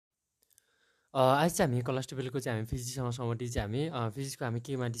आज चाहिँ हामी क्लास 12 को चाहिँ हामी फिजिक्ससँग सम्बन्धित चाहिँ हामी फिजिक्सको हामी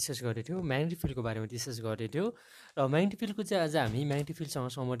केमा डिस्कस गरेको थियौँ म्याग्नेटिक फिल्डको बारेमा डिस्कस गरेको थियौँ र म्याग्नेटिक फिल्डको चाहिँ आज हामी म्याग्नेटिक फिल्डसँग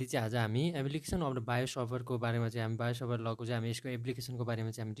सम्बन्धित चाहिँ आज हामी एप्लिकेसन अफ द बायोसफरको बारेमा चाहिँ हामी बायोसफर लको चाहिँ हामी यसको एप्लिकेसनको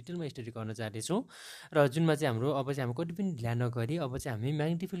बारेमा चाहिँ हामी डिटेलमा स्टडी गर्न जाँदैछौँ र जुनमा चाहिँ हाम्रो अब चाहिँ हामी कति पनि ध्यान नगरी अब चाहिँ हामी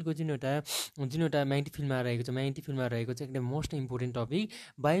म्याग्नेटिक फिल्डको जुन एउटा म्याग्नेटिक फिल्डमा रहेको छ म्याग्नेटिक फिल्डमा रहेको चाहिँ एकदम मोस्ट इम्पोर्टेन्ट टपिक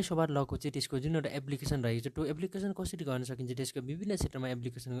बायोसफर लको चाहिँ त्यसको जुन एउटा एप्लिकेसन रहेको छ त्यो एप्लिकेसन कसरी गर्न सकिन्छ त्यसको विभिन्न क्षेत्रमा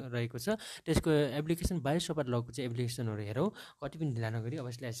एप्लिकेसन रहेको छ त्यसको एप्लिकेसन बायोसफर लको चाहिँ एप्लिकेसनहरू हेरौँ कति पनि ढिला नगरी अब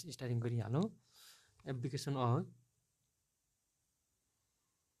यसलाई स्टार्टिङ गरिहालौँ एप्लिकेसन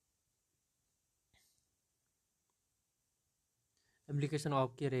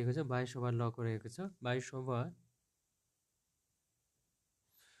अफ के रहेको छ बायोसफर लको रहेको छ बायोसफर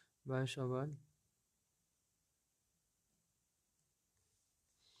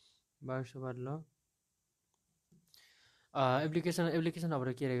ल एप्लिकेसन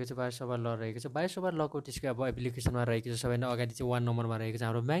अब के रहेको छ बायोसफर ल रहेको छ बायोसफर लको त्यसको अब एप्लिकेसनमा रहेको छ सबैभन्दा अगाडि चाहिँ 1 नम्बरमा रहेको छ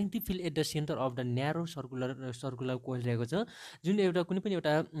हाम्रो magnetic field at the centre of the narrow circular कोइल रहेको छ जुन एउटा कुनै पनि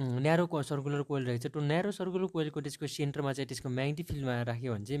एउटा न्यारो सर्कुलर कोइल रहेको छ त्यो न्यारो सर्कुलर कोइलको त्यसको सेन्टरमा चाहिँ त्यसको म्याग्नेटिक फिल्डमा राख्यो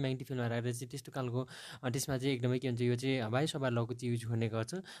भने चाहिँ म्याग्नेटिक फिल्डमा राखेर चाहिँ त्यस्तो खालको त्यसमा चाहिँ एकदमै के हुन्छ यो चाहिँ बायोसफर लको चाहिँ युज हुने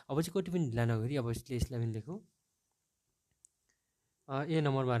गर्छ अब चाहिँ कति पनि ढिला नगरी अब यसलाई पनि लेखौँ ए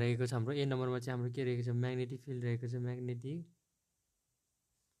नम्बरमा रहेको छ हाम्रो ए नम्बरमा चाहिँ हाम्रो के रहेको छ म्याग्नेटिक फिल्ड रहेको छ म्याग्नेटिक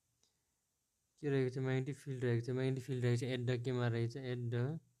फिल्ड रहेको छ एट द केमा रहेछ एट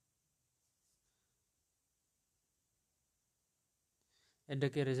द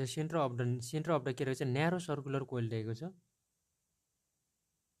के रहेछ सेन्टर अफ द के रहेछ न्यारो सर्कुलर कोइल रहेको छ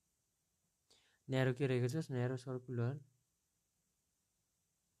न्यारो के रहेको छ न्यारो सर्कुलर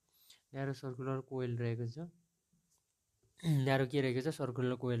कोइल रहेको छ न्यारो के रहेको छ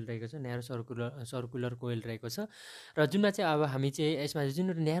सर्कुलर कोइल रहेको छ न्यारो सर्कुलर कोइल रहेको छ र जुनमा चाहिँ अब हामी चाहिँ यसमा जुन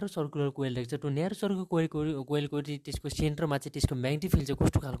एउटा न्यारो सर्कुलर कोइल रहेको छ त्यो न्यारो सर्कुलर कोइलको त्यसको सेन्टरमा चाहिँ त्यसको म्याग्नेटिक फिल्ड चाहिँ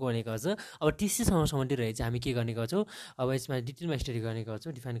कस्तो खालको हुने गर्छ अब टिसीसँग सम्बन्धित रहेछ हामी के गर्ने गर्छौँ अब यसमा डिटेलमा स्टडी गर्ने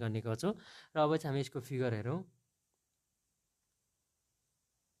गर्छौँ डिफाइन गर्ने गर्छौँ र अब चाहिँ हामी यसको फिगर हेरौँ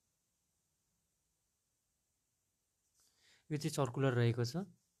यो चाहिँ सर्कुलर रहेको छ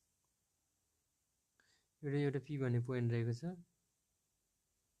एउटा पी भन्ने पोइन्ट रहेको छ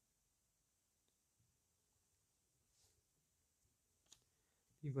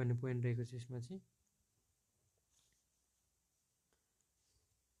यसमा चाहिँ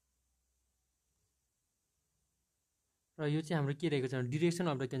र यो चाहिँ हाम्रो के रहेको छ ड्युरेसन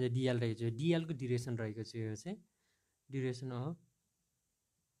अफ द के भन्छ डिएल रहेको छ डिएलको ड्युरेसन रहेको छ यो चाहिँ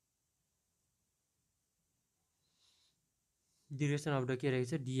ड्युरेसन अफ द के रहेको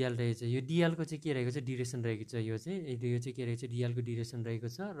छ डिएल रहेको छ यो डिएलको चाहिँ के रहेको छ ड्युरेसन रहेको छ यो चाहिँ के रहेको छ डिएलको ड्युरेसन रहेको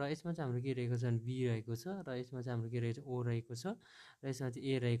छ र यसमा चाहिँ हाम्रो के रहेको छ बी रहेको छ र यसमा चाहिँ हाम्रो के रहेको छ ओ रहेको छ र यसमा चाहिँ ए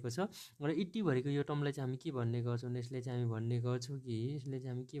रहेको छ र इट्टीभरिको यो टर्मलाई चाहिँ हामी के भन्ने गर्छौँ यसलाई चाहिँ हामी भन्ने गर्छौँ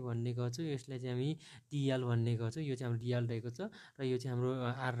यसलाई चाहिँ हामी डिएल भन्ने गर्छौँ यो चाहिँ हाम्रो डिएल रहेको छ र यो चाहिँ हाम्रो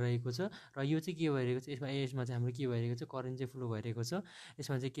आर रहेको छ र यो चाहिँ के भइरहेको छ यसमा चाहिँ हाम्रो के भइरहेको छ करेन्ट चाहिँ फ्लो भइरहेको छ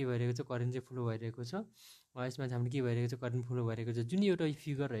यसमा चाहिँ के भइरहेको छ करेन्ट चाहिँ फ्लो भइरहेको छ यसमा चाहिँ हाम्रो के भइरहेको छ करेन्ट फ्लो भइरहेको छ जुन एउटा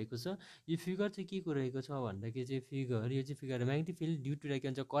फिगर रहेको छ यो फिगर चाहिँ के को रहेको छ भन्दाखेरि चाहिँ यो चाहिँ figure magnetic field due to के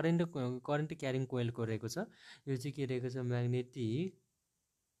भन्छ करेन्ट क्यारिङ कोइलको रहेको छ यो चाहिँ के रहेको छ म्याग्नेटिक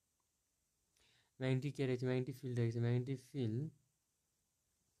के रहेको छ म्याग्नेटिक फिल्ड रहेको छ म्याग्नेटिक फिल्ड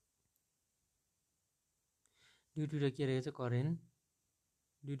ड्यु टु के रहेको छ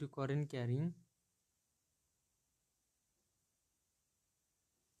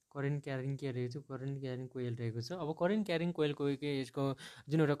करेन्ट क्यारिङ के रहेको छ करेन्ट क्यारिङ कोइल रहेको छ अब करेन्ट क्यारिङ कोइलको यसको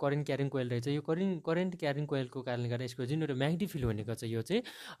जुन एउटा करेन्ट क्यारिङ कोइल रहेछ यो करेन्ट क्यारिङ कोइलको कारणले गर्दा यसको जुन एउटा म्याग्नेटिक फिल्ड हुने गर्छ यो चाहिँ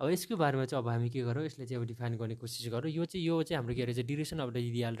अब यसको बारेमा चाहिँ अब हामी के गरौँ यसलाई चाहिँ अब डिफाइन गर्ने कोसिस गरौँ यो चाहिँ हाम्रो के रहेछ ड्युरेसन अफ द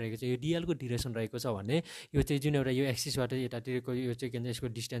डिएल रहेको छ यो डिएलको ड्युरेसन रहेको छ भने यो चाहिँ जुन एउटा यो एक्सिसबाट यतातिरको यो चाहिँ के भन्छ यसको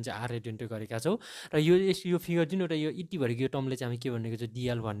डिस्टेन्स चाहिँ आर आइडेन्टिटी गरेका छौँ र यो फिगर जुन एउटा यो इट्टीभरिको यो टर्मले चाहिँ हामी के भनेको छ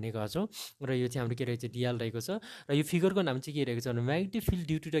डिएल भन्ने गर्छौँ र यो चाहिँ हाम्रो के रहेछ डिएल रहेको छ र यो फिगरको नाम चाहिँ के रहेको छ भने म्याग्नेटिक फिल्ड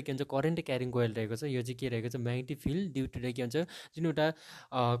ड्यु टु के भन्छ करेन्ट क्यारिङ कोइल रहेको छ यो चाहिँ के रहेको छ म्याग्नेटिक फिल्ड ड्यु टु के भन्छ जुन एउटा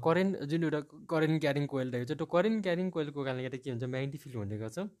करेन्ट क्यारिङ कोइल रहेको छ त्यो करेन्ट क्यारिङ कोइलको कारणले गर्दा के हुन्छ म्याग्नेटिक फिल्ड हुने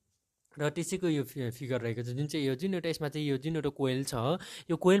गर्छ र त्यसैको यो फिगर रहेको छ जुन एउटा यसमा चाहिँ यो जुन एउटा कोइल छ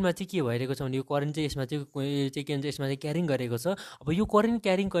यो कोइलमा चाहिँ के भइरहेको छ भने यो करेन्ट चाहिँ यसमा चाहिँ के भन्छ यसमा चाहिँ क्यारिङ गरेको छ अब यो करेन्ट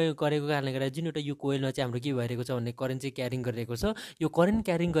क्यारिङ गरेको कारणले गर्दा जुन एउटा यो कोइलमा चाहिँ हाम्रो के भइरहेको छ भने करेन्ट चाहिँ क्यारिङ गरेको छ यो करेन्ट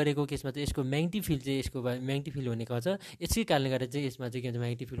क्यारिङ गरेको केसमा चाहिँ यसको म्याग्नेटिक फिल्ड चाहिँ म्याग्नेटिक फिल्ड हुने गर्छ यसै कारणले गर्दा चाहिँ यसमा चाहिँ के भन्छ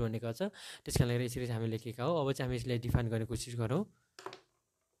म्याग्नेटिक फिल्ड हुने गर्छ त्यस कारणले गर्दा यसरी चाहिँ हामी लेखेका हो अब चाहिँ हामी यसलाई डिफाइन गर्ने कोसिस गरौँ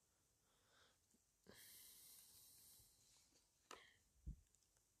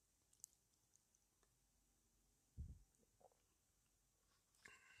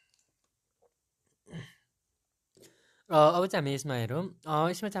अब चाहिँ हामी यसमा हेरौँ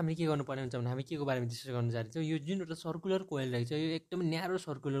यसमा चाहिँ हामीले के गर्नुपर्ने हुन्छ भने हामी के को बारेमा डिस्कस गर्न जान्छौँ यो जुन एउटा सर्कुलर कोइल रहेको छ यो एकदमै न्यारो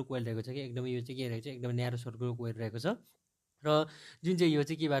सर्कुलर कोइल रहेको छ कि एकदमै यो चाहिँ के रहेको छ एकदमै न्यारो सर्कुलर कोइल रहेको छ र जुन चाहिँ यो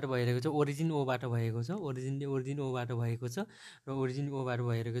चाहिँ केबाट भइरहेको छ ओरिजिन ओबाट भएको छ ओरिजिन ओबाट भएको छ र ओरिजिन ओबाट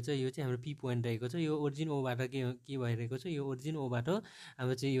भइरहेको छ यो चाहिँ हाम्रो पी पोइन्ट रहेको छ यो ओरिजिन ओबाट के भइरहेको छ यो ओरिजिन ओबाट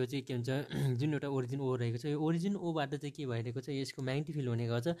हाम्रो चाहिँ यो चाहिँ के हुन्छ जुन एउटा ओरिजिन ओ रहेको छ यो ओरिजिन ओबाट चाहिँ के भइरहेको छ यसको म्याग्नेटिक फिल्ड हुने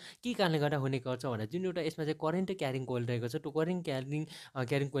गर्छ के कारणले गर्दा हुने गर्छ भने जुन एउटा यसमा चाहिँ करेन्ट क्यारिङ कोइल रहेको छ त्यो करेन्ट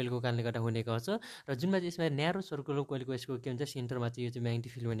क्यारिङ कोइलको कारणले गर्दा हुने गर्छ र जुनमा चाहिँ यसमा न्यारो सर्कुलर कोइलको यसको के हुन्छ सेन्टरमा चाहिँ यो चाहिँ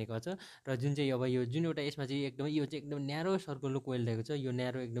म्याग्नेटिक फिल्ड हुने गर्छ र जुन चाहिँ अब यो जुन एउटा यसमा चाहिँ एकदमै यो चाहिँ एकदम न्यारो सर्कुलर कोइल रहेको छ यो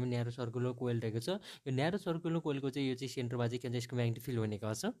एकदमै न्यारो सर्कुलर कोइल रहेको छ यो न्यारो सर्कुलर कोइलको चाहिँ यो चाहिँ सेन्टरमा चाहिँ के भन्छ यसको म्याग्नेटिक फिल्ड हुने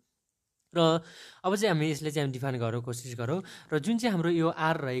गर्छ र अब चाहिँ हामी यसले चाहिँ हामी डिफाइन गरौँ कोसिस गरौँ र जुन चाहिँ हाम्रो यो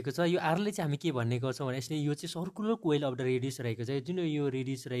आर रहेको छ यो आरले चाहिँ हामी के भन्ने गर्छौँ भने यसले यो चाहिँ circular coil of the radius रहेको छ जुन यो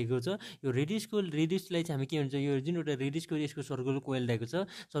रेडियस रहेको छ यो रेडियसलाई चाहिँ हामी के भन्छ यो जुन एउटा रेडियसको यसको सर्कुलर कोइल रहेको छ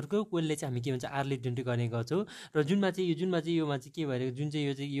सर्कुलर कोइलले चाहिँ हामी के भन्छ आरले इडेन्टिटी गर्ने गर्छौँ र जुनमा चाहिँ योमा चाहिँ के भइरहेको जुन चाहिँ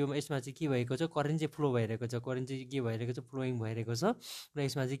यो चाहिँ यो यसमा चाहिँ के भएको छ करेन्ट चाहिँ फ्लो भइरहेको छ करेन्ट चाहिँ के भइरहेको छ फ्लोइङ भइरहेको छ र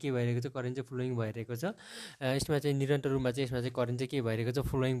यसमा चाहिँ के भइरहेको छ करेन्ट चाहिँ फ्लोइङ भइरहेको छ यसमा चाहिँ निरन्तर रूपमा चाहिँ यसमा चाहिँ करेन्ट चाहिँ के भइरहेको छ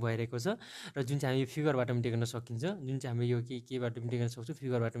फ्लोइङ भइरहेको छ र जुन चाहिँ हामी फिगरबाट पनि देख्न सकिन्छ जुन चाहिँ हामीले यो केबाट पनि देख्न सक्छौँ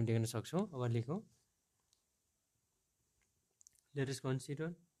फिगरबाट पनि देख्न सक्छौँ अब लेखौँ let us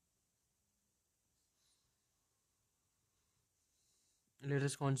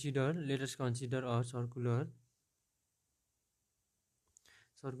consider a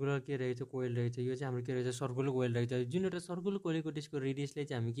circular के रहेछ कोइल रहेछ यो चाहिँ हाम्रो के रहेछ सर्कुलर कोइल रहेछ जुन एउटा सर्कुलर कोइलको त्यसको रेडियसले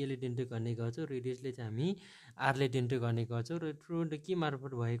चाहिँ हामी केले इडेन्टिटी गर्ने गर्छौँ रेडियसले चाहिँ हामी आरले इडेन्टिटी गर्ने गर्छौँ र थ्रु द के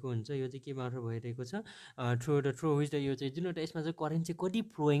मार्फत भएको हुन्छ यो चाहिँ के मार्फत भइरहेको छ थ्रु विच द यो चाहिँ जुन एउटा यसमा चाहिँ करेन्ट चाहिँ कति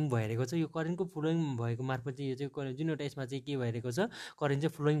फ्लोइङ भइरहेको छ यो करेन्टको फ्लोइङ भएको मार्फत चाहिँ यो चाहिँ जुन एउटा यसमा चाहिँ के भइरहेको छ करेन्ट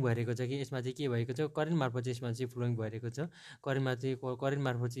चाहिँ फ्लोइङ भइरहेको छ कि यसमा चाहिँ के भएको छ करेन्ट मार्फत चाहिँ यसमा चाहिँ फ्लोइङ भइरहेको छ करेन्ट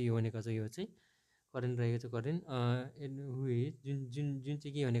मार्फत चाहिँ यो हुने गर्छ यो चाहिँ करेन्ट रहेको छ करेन्ट जुन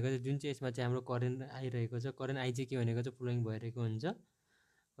चाहिँ के भनेको छ जुन चाहिँ यसमा चाहिँ हाम्रो करेन्ट आइरहेको छ करेन्ट आई चाहिँ के भनेको छ फ्लोइङ भइरहेको हुन्छ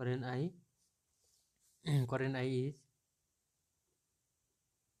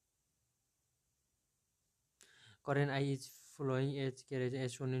current I is flowing as के रहेछ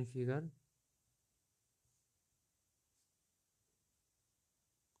एज सोन इन फिगर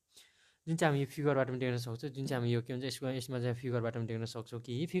जुन चाहिँ हामी फिगरबाट पनि देख्न सक्छौँ जुन चाहिँ हामी यो के भन्छ यसमा चाहिँ फिगरबाट पनि देख्न सक्छौँ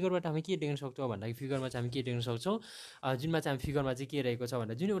कि फिगरबाट हामी के देख्न सक्छौँ भन्दाखेरि फिगरमा चाहिँ हामी के देख्न सक्छौँ जुनमा चाहिँ हामी फिगरमा चाहिँ के रहेको छ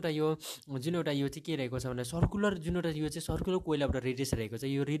भन्दा जुन एउटा यो चाहिँ के रहेको छ भन्दा सर्कुलर जुन एउटा यो चाहिँ सर्कुलर कोइल एउटा रेडियस रहेको छ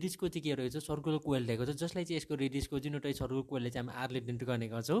यो रेडियसको चाहिँ के रहेको छ सर्कुलर कोइल रहेको छ जसलाई चाहिँ यसको रेडियसको जुन एउटा सर्कुलर कोइलले चाहिँ हामी आरले इडेन्टिटी गर्ने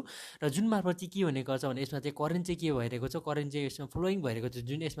गर्छौँ र जुन मार्फत चाहिँ के हुने गर्छ भने यसमा चाहिँ करेन्ट चाहिँ के भइरहेको छ करेन्ट चाहिँ यसमा फ्लोइङ भइरहेको छ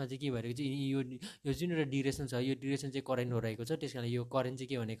जुन यसमा चाहिँ के भइरहेको छ यो जुन एउटा डिरेसन छ यो डिरेसन चाहिँ करेन्ट हो रहेको छ त्यस कारण यो करेन्ट चाहिँ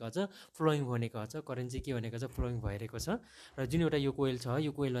के हुने गर्छ फ्लोइङ हुने गर्छ करेन्ट चाहिँ के भनेको छ फ्लोइङ भइरहेको छ र जुन एउटा यो कोइल छ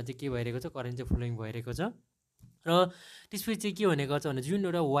यो कोइलमा चाहिँ के भइरहेको छ करेन्ट चाहिँ फ्लोइङ भइरहेको छ र त्यसपछि चाहिँ के हुने गर्छ भने जुन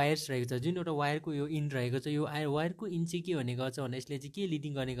एउटा वायर्स रहेको छ जुन एउटा वायरको यो इन रहेको छ यो वायरको इन चाहिँ के हुने गर्छ भने यसले चाहिँ के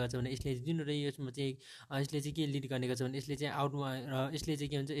लिडिङ गर्ने गर्छ भने यसले जुन एउटा यसमा चाहिँ यसले चाहिँ के लिड गर्ने गर्छ भने यसले चाहिँ आउटमा र यसले चाहिँ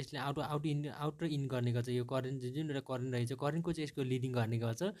के भन्छ यसले आउट र इन गर्ने गर्छ यो करेन्ट जुन एउटा करेन्ट रहेछ करेन्टको चाहिँ यसको लिडिङ गर्ने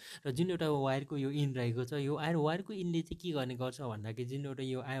गर्छ र जुन एउटा वायरको यो इन रहेको छ यो वायरको इनले चाहिँ के गर्ने गर्छ भन्दाखेरि जुन एउटा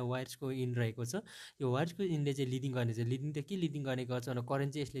यो वायर्सको इन रहेको छ यो वायर्सको इनले चाहिँ लिडिङ गर्ने छ लिडिङ त के लिडिङ गर्ने गर्छ भने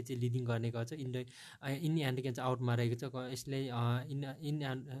करेन्ट चाहिँ यसले चाहिँ लिडिङ गर्ने गर्छ इन एन्ड के भन्छ आउटमा रहेको छ यसले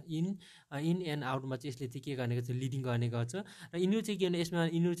इन एन्ड आउटमा चाहिँ यसले चाहिँ के गर्ने गर्छ लिडिङ गर्ने गर्छ र यिनीहरू चाहिँ के भने यसमा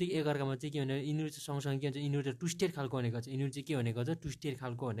यिनीहरू चाहिँ एकअर्कामा चाहिँ के भने यिनीहरू चाहिँ सँगसँगै के भन्छ यिनीहरू चाहिँ ट्विस्टेड खालको हुने गर्छ यिनीहरू चाहिँ के हुने गर्छ ट्विस्टेड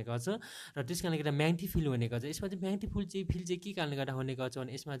खालको हुने गर्छ र त्यस कारणले गर्दा म्याग्नेटिक फिल्ड हुने गर्छ यसमा चाहिँ म्याग्नेटिक फिल्ड चाहिँ के कारणले गर्दा हुने गर्छ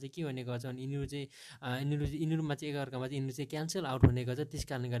भने यसमा चाहिँ के हुने गर्छ भने यिनीहरूमा चाहिँ एकअर्कामा चाहिँ यिनीहरू चाहिँ क्यान्सल आउट हुने गर्छ त्यस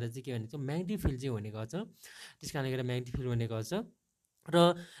कारणले गर्दा चाहिँ के भने म्याग्नेटिक फिल्ड चाहिँ हुने गर्छ त्यस कारणले गर्दा म्याग्नेटिक फिल्ड हुने गर्छ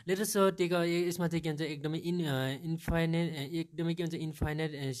र लेटेस्ट यसमा चाहिँ के भन्छ एकदमै एकदमै के भन्छ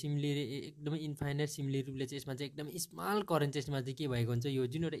इन्फाइनाइट सिमिली रूपले चाहिँ यसमा चाहिँ एकदमै स्मल करेन्ट चाहिँ यसमा चाहिँ के भएको हुन्छ यो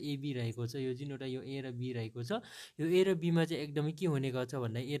जुन एउटा एबी रहेको छ यो जुन एउटा यो ए र बी रहेको छ यो ए र बीमा चाहिँ एकदमै के हुने गर्छ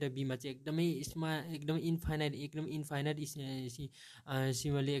भन्दा ए र बीमा चाहिँ एकदमै इन्फाइनाइट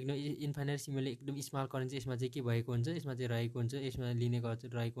सिमिली एकदम स्मल करेन्ट चाहिँ यसमा चाहिँ के भएको हुन्छ यसमा चाहिँ रहेको हुन्छ यसमा लिने गर्छ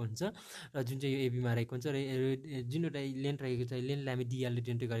रहेको हुन्छ र जुन चाहिँ यो एबीमा रहेको हुन्छ र जुन एउटा लेन्थ रहेको छ लेन्थलाई हामी डिएलले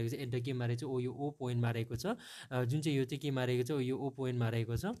इडेन्टिटी गरेको छ एट द केमा रहेको छ यो ओ पोइन्टमा रहेको छ जुन चाहिँ यो चाहिँ केमा रहेको छ यो ओ पोइन्टमा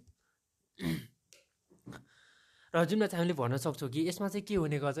रहेको छ र जुनमा चाहिँ हामीले भन्न सक्छौँ कि यसमा चाहिँ के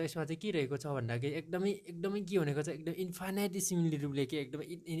हुने गर्छ, यसमा चाहिँ के रहेको छ भन्दाखेरि एकदमै के हुने गर्छ, एकदम इन्फाइनाइट सिमिलर रूपले के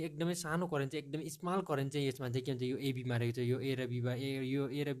एकदमै सानो करेन्ट चाहिँ एकदमै स्मल करेन्ट चाहिँ यसमा चाहिँ के हुन्छ, यो एबीमा रहेको छ, यो ए र बीमा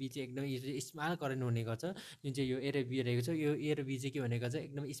यो ए र बी चाहिँ एकदमै स्मल करेन्ट हुने गर्छ। जुन चाहिँ यो ए र बी रहेको छ, यो ए र बी चाहिँ के हुने गर्छ,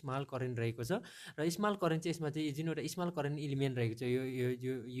 एकदमै स्मल करेन्ट रहेको छ। र स्मल करेन्ट चाहिँ यसमा चाहिँ जुन एउटा स्मल करेन्ट इलिमेन्ट रहेको छ,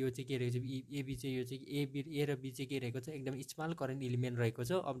 यो चाहिँ के रहेको छ, एबी चाहिँ यो चाहिँ ए र बी चाहिँ के रहेको छ, एकदम स्मल करेन्ट इलिमेन्ट रहेको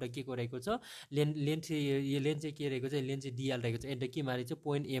छ। अब के को रहेको छ, लेन चाहिँ यो लेन चाहिँ के रहेको छ, लेन चाहिँ डिएल रहेको छ। एट केमा रहेको छ,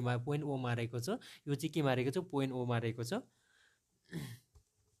 पोइन्ट ओमा रहेको छ। यो चाहिँ केमा रहेको छ, पोइन्ट ओमा रहेको छ।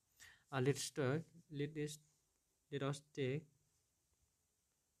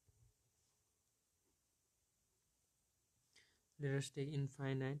 let us take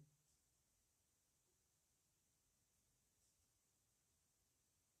infinite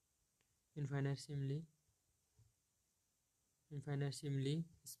infinitesimally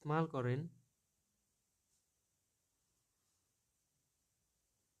small current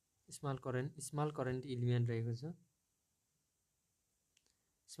element रहेको छ।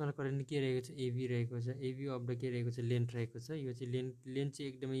 स्मल करेन्ट के रहेको छ, एबी रहेको छ। एबी अफ द के रहेको छ, लेन्थ रहेको छ। यो चाहिँ लेन्थ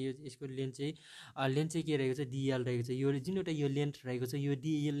चाहिँ एकदमै यसको लेन्थ चाहिँ के रहेको छ, डिएल रहेको छ। यो जुन एउटा यो लेन्थ रहेको छ, यो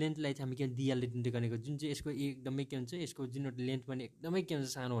लेन्थलाई चाहिँ हामी के डिएलले डिनोट गरेको, जुन चाहिँ यसको एकदमै के हुन्छ, यसको जुन एउटा लेन्थ पनि एकदमै के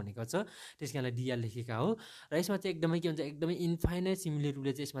हुन्छ, सानो भनेको छ, त्यस कारणले डिएल लेखेका हो। र यसमा चाहिँ एकदमै के हुन्छ, एकदमै इन्फाइनाइट सिमिलर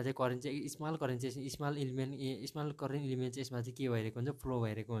रूपले चाहिँ यसमा चाहिँ करेन्ट चाहिँ स्मल करेन्ट चाहिँ स्मल करेन्ट इलिमेन्ट चाहिँ यसमा चाहिँ के भइरहेको हुन्छ, फ्लो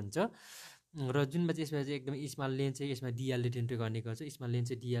भइरहेको हुन्छ। र जुनमा चाहिँ यसमा चाहिँ एकदमै स्मल लेन्थ चाहिँ यसमा डिएलले डिनोट गर्ने गर्छ। स्मल लेन्थ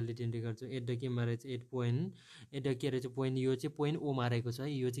चाहिँ डिएलले डिनोट गर्छ। एट द केमा रहेछ, एट के रहेछ, पोइन्ट, यो चाहिँ पोइन्ट ओमा रहेको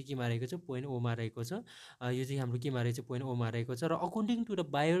छ। यो चाहिँ केमा रहेको छ, पोइन्ट ओमा रहेको छ। यो चाहिँ हाम्रो केमा रहेछ, पोइन्ट ओमा रहेको छ। र अकर्डिङ टु द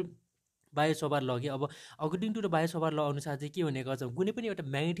बायो सवार ल कि अब अकर्डिङ टु द बायो सवार ल अनुसार चाहिँ के हुने गर्छ, कुनै पनि एउटा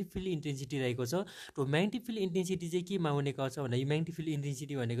म्याग्नेटिक फिल्ड इन्टेन्सिटी रहेको छ। त्यो म्याग्नेटिक फिल्ड इन्टेन्सिटी चाहिँ केमा हुने गर्छ भन्दा, यो म्याग्नेटिक फिल्ड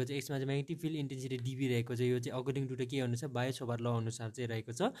इन्टेन्सिटी भनेको चाहिँ यसमा चाहिँ म्याग्नेटिक फिल्ड इन्टेन्सिटी डिबी रहेको छ। यो चाहिँ अकर्डिङ टु द के अनुसार, बायो सवार ल अनुसार चाहिँ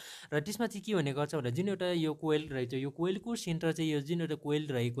रहेको छ। र त्यसमा चाहिँ के हुने गर्छ भन्दा, जुन एउटा यो कोइल रहेछ, यो कोइलको सेन्टर चाहिँ यो जुन एउटा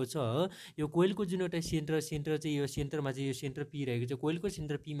कोइल रहेको छ, यो कोइलको जुन एउटा सेन्टर चाहिँ यो सेन्टरमा चाहिँ यो सेन्टर पी रहेको छ। कोइलको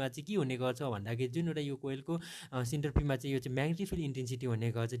सेन्टर पीमा चाहिँ के हुने गर्छ भन्दाखेरि, जुन एउटा यो कोइलको सेन्टर पीमा चाहिँ यो चाहिँ म्याग्नेटिक फिल्ड इन्टेन्सिटी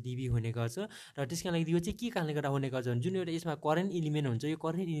हुने गर्छ, डिबी हुने गर्छ। र त्यसका लागि यो चाहिँ के कारणले गर्दा हुने गर्छ भने, जुन एउटा यसमा करेन्ट इलिमेन्ट हुन्छ, यो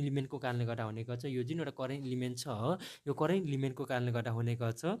करेन्ट इलिमेन्टको कारणले गर्दा हुने गर्छ। यो जुन एउटा करेन्ट इलिमेन्ट छ, यो करेन्ट इलिमेन्टको कारणले गर्दा हुने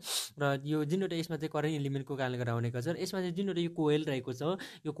गर्छ। र यो जुन एउटा यसमा चाहिँ करेन्ट इलिमेन्टको कारणले गर्दा हुने गर्छ। र यसमा चाहिँ जुन एउटा यो कोइल रहेको छ,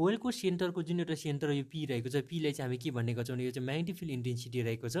 यो कोइलको सेन्टरको जुन एउटा सेन्टर यो पी रहेको छ, पीलाई चाहिँ हामी के भन्ने गर्छौँ भने, यो चाहिँ म्याग्नेटिक फिल्ड इन्टेन्सिटी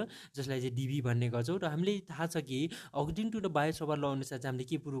रहेको छ, जसलाई चाहिँ डिबी भन्ने गर्छौँ। र हामीले थाहा छ कि अकर्डिङ टु द बायो सवार ल अनुसार चाहिँ हामीले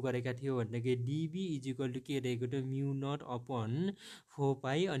के प्रुभ गरेका थियौँ भन्दाखेरि, डिबी इज इक्वल टु के रहेको थियो, म्यु नट अपन 4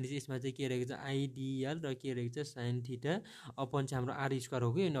 पाई। अनि चाहिँ यसमा चाहिँ के रहेको छ, आइडियल र के रहेको छ, साइन थीटा अपन चाहिँ हाम्रो आर स्क्वायर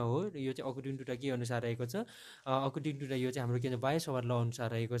हो कि न हो। यो चाहिँ अकर्डिङ टु द के अनुसार रहेको छ, अकर्डिङ टु द यो चाहिँ हाम्रो के भन्छ, बायो सवार ल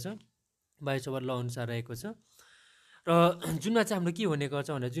अनुसार रहेको छ, बायो सवार ल अनुसार रहेको छ। र जुनमा चाहिँ हाम्रो के हुने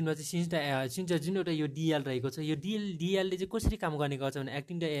गर्छ भने, जुनमा चाहिँ सिन्स जुन एउटा यो डिएल रहेको छ, यो डिएलले चाहिँ कसरी काम गर्ने गर्छ भने,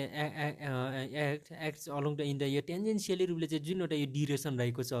 acting the acts along the in the यो टेन्जेन्सियली रूपले चाहिँ जुन एउटा यो डिरेसन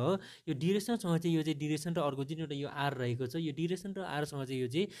रहेको छ, यो डिरेसनसँग चाहिँ यो चाहिँ डिरेसन र अर्को जुन एउटा यो आर रहेको छ, यो डिरेसन र आरसँग चाहिँ यो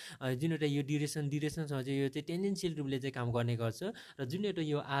चाहिँ जुन एउटा यो डिरेसनसँग चाहिँ यो चाहिँ टेन्जेन्सियल रूपले चाहिँ काम गर्ने गर्छ। र जुन एउटा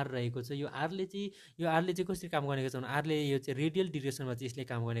यो आर रहेको छ, यो आरले चाहिँ कसरी काम गर्ने गर्छ भने, आरले यो चाहिँ रेडियल डिरेसनमा चाहिँ यसले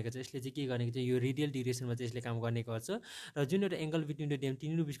काम गर्ने गर्छ। यसले चाहिँ के गर्ने गर्छ, यो रेडियल डिरेसनमा चाहिँ यसले काम गर्ने गर्छ। र जुन एउटा एङ्गल बिट्विन द डेम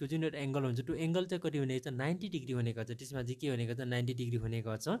तिनीहरू बिचको जुन एउटा एङ्गल हुन्छ, त्यो एङ्गल चाहिँ कति हुने गर्छ, 90 डिग्री हुने गर्छ। त्यसमा चाहिँ के हुने गर्छ, 90 डिग्री हुने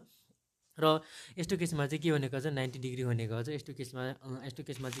गर्छ। र यस्तो केसमा चाहिँ के हुने गर्छ, 90 डिग्री हुने गर्छ। यस्तो केसमा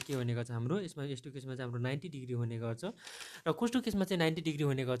चाहिँ के हुने गर्छ हाम्रो, यस्तो केसमा चाहिँ हाम्रो 90 डिग्री हुने गर्छ। र कस्तो केसमा चाहिँ 90 डिग्री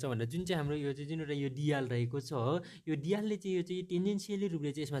हुने गर्छ भन्दा, जुन चाहिँ हाम्रो यो चाहिँ जुन एउटा यो डिएल रहेको छ, यो डिएलले चाहिँ यो चाहिँ टेन्डेन्सियली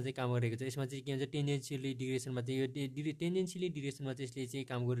रूपले चाहिँ यसमा चाहिँ काम गरिरहेको छ। यसमा चाहिँ के भन्छ, टेन्डेन्सियली डिरेसनमा चाहिँ यो टेन्डेन्सियली डिरेसनमा चाहिँ यसले चाहिँ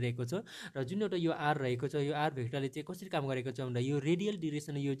काम गरिरहेको छ। र जुन एउटा यो आर रहेको छ, यो आर भेक्टरले चाहिँ कसरी काम गरेको छ भन्दा, यो रेडियल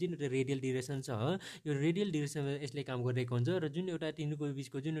डिरेसन, यो जुन एउटा रेडियल डिरेसन छ, यो रेडियल डिरेसनमा यसले काम गरिरहेको हुन्छ। र जुन एउटा तिनीहरूको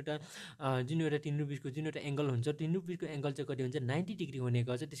बिचको जुन एउटा तिनीहरू बिचको जुन एउटा एङ्गल हुन्छ, तिनीहरू बिचको एङ्गल चाहिँ कति हुन्छ, 90 डिग्री हुने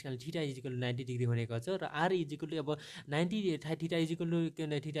गर्छ। त्यस कारण theta is equal to 90 degree हुने गर्छ। र आर इज इक्वल टु अब 90 theta is equal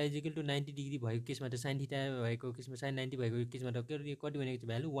to 90 degree भएको केसमा त साइन थीटा भएको केसमा, साइन 90 भएको केसमा त कति हुने गर्छ,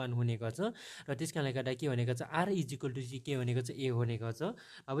 भ्यालु 1 हुने गर्छ। र त्यस कारणले गर्दा के हुने गर्छ, आर इज इक्वल टु के हुने गर्छ, ए हुने गर्छ।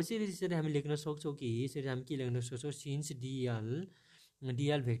 अब यसरी हामी लेख्न सक्छौँ कि, यसरी हामी के लेख्न सक्छौँ, सिन्स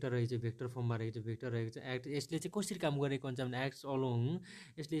डिएल भेक्टर रहेछ, भेक्टर फर्ममा रहेछ, एक्ट यसले चाहिँ कसरी काम गरेको हुन्छ भने, एक्ट्स अलोङ,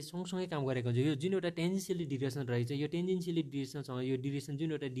 यसले सँगसँगै काम गरेको हुन्छ। यो जुन एउटा टेन्जेन्सियली डिरेसन रहेछ, यो टेन्जेन्सियली डिरेसनसँग यो डिरेसन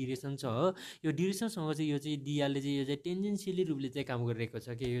जुन एउटा डिरेसन छ, यो डिरेसनसँग चाहिँ यो चाहिँ डिएलले चाहिँ यो चाहिँ टेन्जेन्सियली रूपले चाहिँ काम गरिरहेको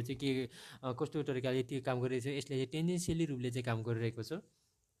छ कि, यो चाहिँ के कस्तो तरिकाले त्यो काम गरिरहेको छ, यसले चाहिँ टेन्जेन्सियली रूपले चाहिँ काम गरिरहेको छ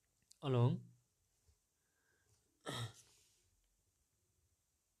अलोङ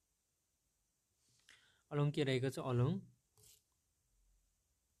अलोङ के रहेको छ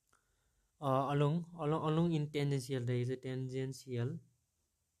अलोङ इन टेन्जेन्सियल रहेको छ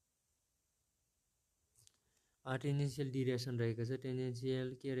टेन्जेन्सियल डिरेसन रहेको छ टेन्जेन्सियल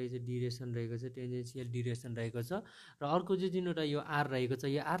के रहेछ डिरेसन रहेको छ टेन्जेन्सियल डिरेसन रहेको छ र अर्को चाहिँ जुन एउटा यो आर रहेको छ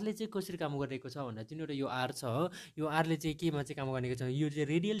यो आरले चाहिँ कसरी काम गरेको छ भन्दा जुन एउटा यो आर छ यो आरले चाहिँ केमा चाहिँ काम गरेको छ यो चाहिँ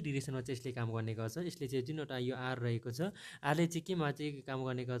रेडियल डिरेसनमा चाहिँ यसले काम गर्ने गर्छ यसले चाहिँ जुन एउटा यो आर रहेको छ आरले चाहिँ केमा चाहिँ काम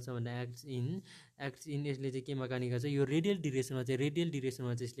गर्ने गर्छ भन्दा एक्स इन यसले चाहिँ केमा गर्ने गर्छ यो रेडियल डिरेसनमा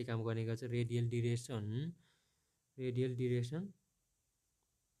चाहिँ यसले काम गर्ने गर्छ रेडियल डिरेसन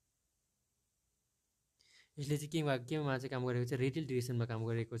यसले चाहिँ केमा चाहिँ काम गरेको छ रेडियल डिरेसनमा काम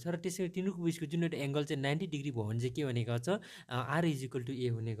गरेको छ र त्यसरी तिनीहरूको बिचको जुन एउटा एङ्गल चाहिँ 90 डिग्री भयो भने चाहिँ के हुने गर्छ आर इज इक्वल टु ए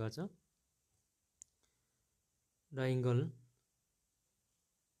हुने गर्छ र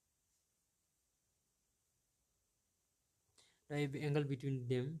एङ्गल बिट्विन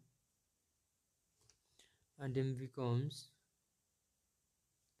देम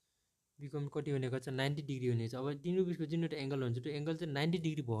बिकम कति हुने गर्छ 90 डिग्री हुनेछ अब तिनीहरू बिचको जुन एउटा एङ्गल हुन्छ त्यो एङ्गल चाहिँ 90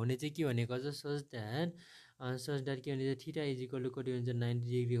 डिग्री भयो भने चाहिँ के हुने गर्छ सच द्याट के भने थीटा इज इक्वल टु कति हुन्छ 90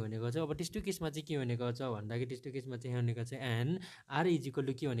 डिग्री हुने गर्छ अब त्यस्तो केसमा चाहिँ के हुने गर्छ भन्दाखेरि त्यस्तो केसमा चाहिँ हुने गर्छ N R is equal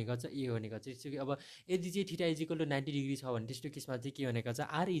to के हुने गर्छ ए हुने गर्छ त्यस्तो अब यदि चाहिँ theta is equal to 90 degree छ भने त्यस्तो केसमा चाहिँ के हुने गर्छ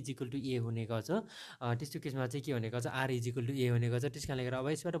आर इज इक्वल टु ए हुने गर्छ त्यस्तो केसमा चाहिँ के हुने गर्छ आर इज इक्वल टु ए हुने गर्छ त्यस कारणले गर्दा अब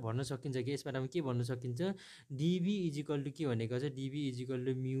यसबाट भन्न सकिन्छ कि यसबाट के भन्न सकिन्छ डिबी इज इक्वल टु के हुने गर्छ डिबी इज इक्वल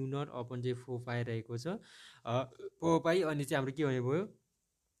टु म्यु नट अपन चाहिँ 4 पाइरहेको छ 4 पाइ अनि चाहिँ हाम्रो के हुने भयो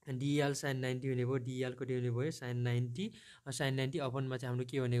डिएल साइन 90 हुने भयो डिएल कति हुने भयो साइन 90 अपनमा चाहिँ हाम्रो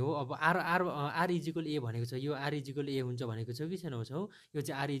के हुने हो अब आर इजिकल ए भनेको छ यो आर इजिकल ए हुन्छ भनेको छ कि छैन हो यो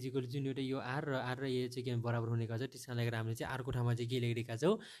चाहिँ आर इजिकल जुन एउटा यो आर र ए चाहिँ के बराबर हुने गर्छ त्यस कारणले गर्दा हामीले चाहिँ आरको ठाउँमा चाहिँ के लेखिरहेका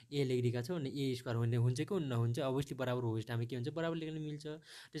छौँ ए लेखिरहेका छौँ अनि ए स्क्वायर हुने हुन्छ कि नहुन्छ अभियसली बराबर हो हामी के हुन्छ बराबर लेख्न मिल्छ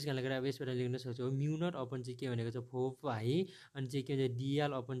त्यस कारणले गर्दा अब यसबाट लेख्न सक्छौँ म्यु नट अपन चाहिँ के भनेको छ 4 पाइ अनि चाहिँ के भन्छ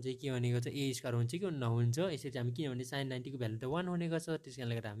डिएल अपन चाहिँ के भनेको छ ए स्क्वायर हुन्छ कि नहुन्छ यसरी चाहिँ हामी किनभने साइन 90 को भ्यालु त 1 हुने गर्छ त्यस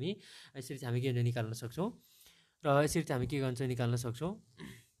कारणले गर्दा हामी यसरी चाहिँ हामी के हुन्छ निकाल्न सक्छौँ र यसरी चाहिँ हामी के गर्छौँ निकाल्न सक्छौँ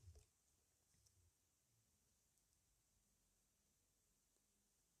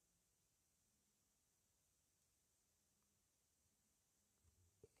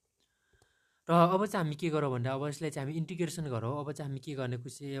र अब चाहिँ हामी के गरौँ भन्दा अब यसलाई चाहिँ हामी इन्टिग्रेसन गरौँ अब चाहिँ हामी के गर्ने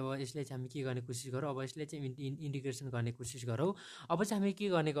कोसिस अब यसलाई चाहिँ हामी के गर्ने कोसिस गरौँ अब यसलाई चाहिँ इन्टिग्रेसन गर्ने कोसिस गरौँ अब चाहिँ हामी के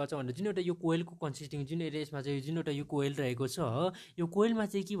गर्ने गर्छौँ भन्दा जुन एउटा यो कोइलको कन्सिस्टिङ जुन एउटा यसमा चाहिँ जुन एउटा यो कोइल रहेको छ यो कोइलमा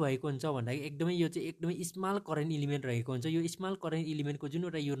चाहिँ के भएको हुन्छ भन्दाखेरि एकदमै यो चाहिँ एकदमै स्मल करेन्ट इलिमेन्ट रहेको हुन्छ यो स्मल करेन्ट इलिमेन्टको जुन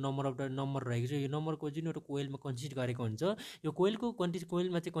एउटा यो नम्बर रहेको छ यो नम्बरको जुन एउटा कोइलमा कन्सिस्ट गरेको हुन्छ यो कोइलमा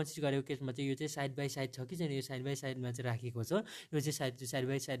चाहिँ कन्सिस्ट गरेको केसमा चाहिँ यो चाहिँ साइड बाई साइड छ कि छैन यो साइड बाई साइडमा चाहिँ राखेको छ यो चाहिँ साइड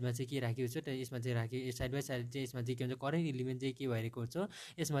बाई साइडमा चाहिँ के राखेको छ यसमा चाहिँ राखेको साइड बाई साइड चाहिँ यसमा चाहिँ के हुन्छ करेन्ट इलिमेन्ट चाहिँ के भएको हुन्छ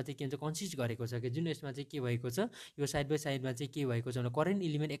यसमा चाहिँ के हुन्छ कन्सिस्ट गरेको छ कि जुन यसमा चाहिँ के भएको छ यो साइड बाई साइडमा चाहिँ के भएको छ भने करेन्ट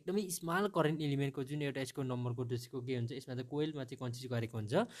इलिमेन्ट एकदमै स्मल करेन्ट इलिमेन्टको जुन एउटा यसको नम्बरको त्यसको के हुन्छ यसमा चाहिँ कोइलमा चाहिँ कन्सिस्ट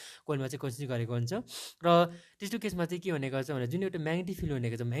गरेको हुन्छ र त्यस्तो केसमा चाहिँ के हुने गर्छ भने जुन एउटा म्याग्नेटिक फिल्ड हुने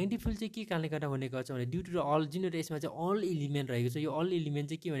गर्छ म्याग्नेटिक फिल्ड चाहिँ के कारणले गर्दा हुने गर्छ भने ड्यु टु अल जुन एउटा यसमा चाहिँ अल इलिमेन्ट रहेको छ यो अल इलिमेन्ट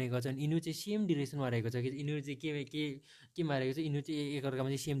चाहिँ के हुने गर्छ भने यिनीहरू चाहिँ सेम डिरेसनमा रहेको छ कि यिनीहरू चाहिँ केमा रहेको छ यिनीहरू चाहिँ एकअर्कामा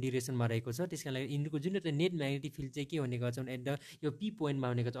चाहिँ सेम डिरेसनमा रहेको छ त्यस कारणले यिनीहरूको जुन एउटा नेट म्याग्नेटिक फिल्ड चाहिँ के हुने गर्छ भने एट द यो पी पोइन्टमा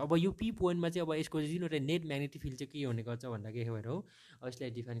हुने गर्छ अब यो पी पोइन्टमा चाहिँ अब यसको जुन एउटा नेट म्याग्नेटिक फिल्ड चाहिँ के हुने गर्छ भन्दा के भएर हो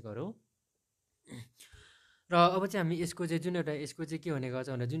यसलाई डिफाइन गरौँ र अब चाहिँ हामी यसको चाहिँ जुन एउटा यसको चाहिँ के हुने गर्छ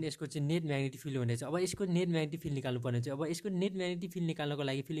भन्दा जुन यसको चाहिँ नेट म्याग्नेटिक फिल्ड हुनेछ अब यसको नेट म्याग्नेटिक फिल्ड निकाल्नु पर्ने चाहिँ अब यसको नेट म्याग्नेटिक फिल्ड निकाल्नको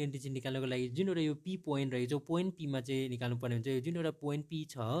लागि फिल्ड इन्टेन्सिटी निकाल्नको लागि जुन एउटा यो पी पोइन्ट रहेछ पोइन्ट पीमा चाहिँ निकाल्नु पर्ने हुन्छ जुन एउटा पोइन्ट पी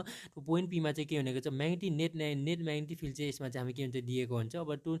छ त्यो पोइन्ट पीमा चाहिँ के हुने गर्छ नेट म्याग्नेटिक फिल्ड चाहिँ यसमा चाहिँ हामी के हुन्छ दिएको हुन्छ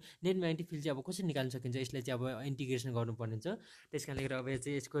अब त्यो नेट म्याग्नेटिक फिल्ड चाहिँ अब कसरी निकाल्न सकिन्छ यसलाई चाहिँ अब इन्टिग्रेसन गर्नुपर्ने हुन्छ त्यस कारणले गर्दा अब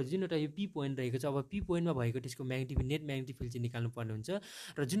चाहिँ यसको जुन एउटा यो पी पोइन्ट रहेको छ अब पी पोइन्टमा भएको त्यसको नेट म्याग्नेटिक फिल्ड चाहिँ निकाल्नु पर्ने हुन्छ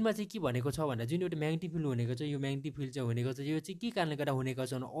र जुनमा चाहिँ के भनेको छ भन्दा जुन एउटा म्याग्नेटिक फिल्ड हुनेको छ यो म्याग्नेटिक फिल्ड हुने गर्छ यो चाहिँ के कारणले गर्दा हुने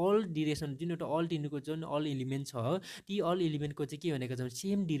गर्छ भने अल डिरेसन जुन एउटा अल टिनुको जुन अल इलिमेन्ट छ ती अल इलिमेन्टको चाहिँ के हुने गर्छ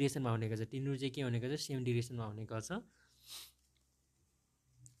सेम डिरेसनमा हुने गर्छ तिनीहरू चाहिँ के हुने गर्छ सेम डिरेसनमा हुने गर्छ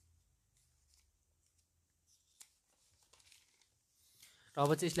र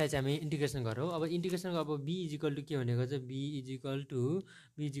अब चाहिँ यसलाई चाहिँ हामी इन्टिग्रेसन गरौँ अब इन्टिग्रेसन अब बी इजिकल टु के हुने गर्छ बी इजिकल टु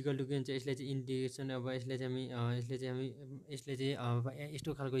के हुन्छ यसलाई चाहिँ इन्टिग्रेसन अब यसलाई चाहिँ हामी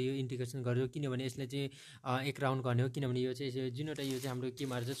यस्तो खालको यो इन्टिग्रेसन गर्छौँ किनभने यसलाई चाहिँ एक राउन्ड गर्ने हो किनभने यो चाहिँ जुन एउटा यो चाहिँ हाम्रो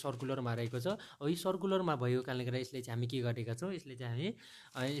केमा रहेछ सर्कुलरमा रहेको छ अब यो सर्कुलरमा भएको कारणले गर्दा यसलाई चाहिँ हामी के गरेका छौँ यसलाई चाहिँ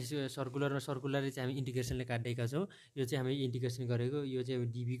हामी यसो सर्कुलरले चाहिँ हामी इन्टिग्रेसनले काटेका छौँ यो चाहिँ हामी इन्टिग्रेसन गरेको यो चाहिँ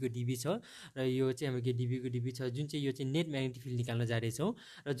डिबीको डिबी छ र यो चाहिँ हाम्रो के डिबीको डिबी छ जुन चाहिँ यो चाहिँ नेट म्याग्नेटिक फिल्ड निकाल्न जाँदैछ छौँ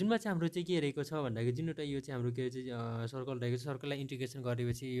र जुनमा चाहिँ हाम्रो चाहिँ के रहेको छ भन्दाखेरि जुन एउटा यो चाहिँ हाम्रो के चाहिँ सर्कल रहेको छ सर्कललाई इन्टिग्रेसन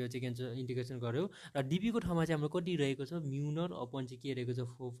गरेपछि यो चाहिँ के भन्छ इन्टिग्रेसन गर्यो र डिपीको ठाउँमा चाहिँ हाम्रो कति रहेको छ म्युनर अपन चाहिँ के रहेको छ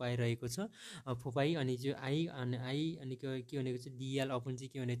 4 पाई रहेको छ 4 पाई अनि जो आई अनि के भनेको चाहिँ डिएल अपन चाहिँ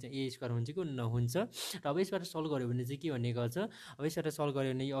के भनेको छ ए स्क्वायर हुन्छ कि नहुन्छ र अब यसबाट सल्भ गर्यो भने चाहिँ के भनेको छ अब यसबाट सल्भ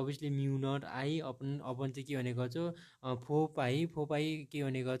गर्यो भने अभियसली म्युनर आई अपन चाहिँ के भनेको छ 4 पाई के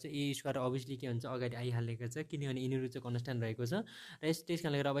भनेको छ ए स्क्वायर अभियसली के हुन्छ अगाडि आइहालेको छ किनभने यिनीहरू चाहिँ कन्स्ट्यान्ट रहेको छ र त्यस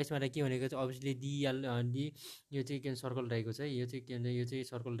कारणले गर्दा अब यसबाट के भनेको छ अभियसली डिएल डी यो चाहिँ के सर्कल रहेको छ यो चाहिँ के भन्छ यो चाहिँ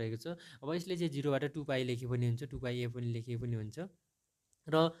सर्कल रहेको छ अब यसले चाहिँ 0 बाट 2 पाई लेखे पनि हुन्छ 2 पाई ए पनि लेखे पनि हुन्छ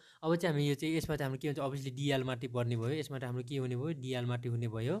र अब चाहिँ हामी यो चाहिँ यसमा चाहिँ हाम्रो के हुन्छ अभियसली डिएल माथि पर्ने भयो यसमा चाहिँ हाम्रो के हुने भयो डिएल माथि हुने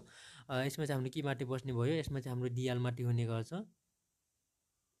भयो यसमा चाहिँ हाम्रो के माथि बस्ने भयो यसमा चाहिँ हाम्रो डिएल माथि हुने गर्छ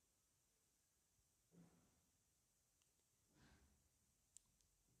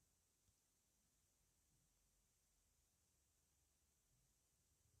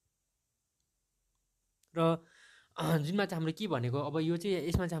र जुनमा चाहिँ हाम्रो के भनेको अब यो चाहिँ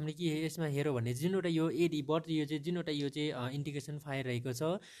यसमा चाहिँ हामीले के यसमा हेऱ्यो भने जुन एउटा यो एडी बट यो चाहिँ जुन एउटा यो चाहिँ इन्टिग्रेसन 5 रहेको छ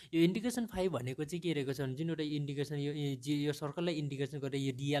यो इन्टिग्रेसन 5 भनेको चाहिँ के रहेको छ भने जुन एउटा इन्टिग्रेसन यो सर्कललाई इन्टिग्रेसन गरेर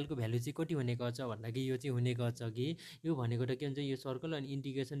यो डिएलको भ्यालु चाहिँ कति हुने गर्छ भन्दाखेरि यो चाहिँ हुने गर्छ कि यो भनेको त के हुन्छ यो सर्कल अनि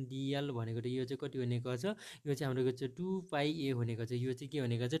इन्टिग्रेसन डिएल भनेको त यो चाहिँ कति हुने गर्छ यो चाहिँ हाम्रो चाहिँ 2 पाई ए हुने गर्छ यो चाहिँ के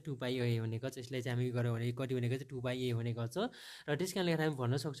हुने गर्छ 2 पाई ए हुने गर्छ यसलाई चाहिँ हामी गर्यो भने कति हुने गर्छ 2 पाई ए हुने गर्छ र त्यस कारणले गर्दा हामी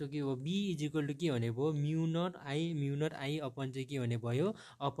भन्न सक्छौँ कि बी इज इक्वल टु के हुने भयो म्युनट आई अपन चाहिँ के हुने भयो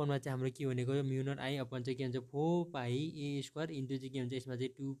अपनमा चाहिँ हाम्रो के हुने गयो म्युनट आई अपन चाहिँ के हुन्छ 4 पाई ए स्क्वायर इन्टु चाहिँ के हुन्छ यसमा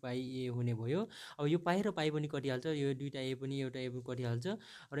चाहिँ 2 पाई ए हुने भयो अब यो पाई र पाई पनि कटिहाल्छ यो दुईटा ए पनि एउटा ए पनि कटिहाल्छ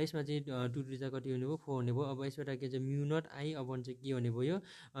र यसमा चाहिँ 2 2 कति हुने भयो 4 हुने भयो अब यसबाट के हुन्छ म्युनट आई अपन चाहिँ के हुने भयो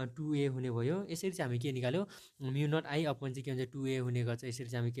 2a हुने भयो यसरी चाहिँ हामी के निकाल्यो म्युनट आई अपन चाहिँ के हुन्छ 2a हुने गर्छ यसरी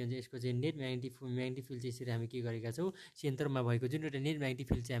चाहिँ हामी के हुन्छ यसको चाहिँ नेट म्याग्नेटिक फिल्ड चाहिँ यसरी हामी के गरेका छौँ सेन्टरमा भएको जुन एउटा नेट म्याग्नेटिक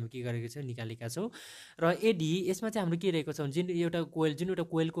फिल्ड चाहिँ हामी के गरेका छौँ निकालेका छौँ र एडी यसमा चाहिँ हाम्रो के रहेको छ जुन एउटा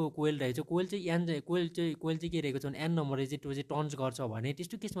कोइल रहेछ कोइल चाहिँ के रहेको छ भने एन नम्बरले चाहिँ त्यो चाहिँ टर्न्स गर्छ भने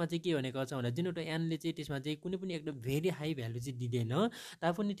त्यस्तो केसमा चाहिँ के हुने गर्छ भन्दा जुन एउटा एनले चाहिँ त्यसमा चाहिँ कुनै पनि एकदम भेरी हाई भ्यालु चाहिँ दिँदैन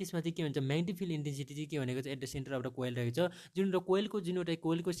तापनि त्यसमा चाहिँ के हुन्छ म्याग्नेटिक फिल्ड इन्टेन्सिटी चाहिँ के भनेको छ at the centre of the कोइल रहेको छ जुन एउटा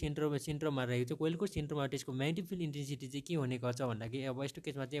कोइलको सेन्टरमा रहेको छ कोइलको सेन्टरमा त्यसको म्याग्नेटिक फिल्ड इन्टेन्सिटी चाहिँ के हुने गर्छ भन्दाखेरि अब यस्तो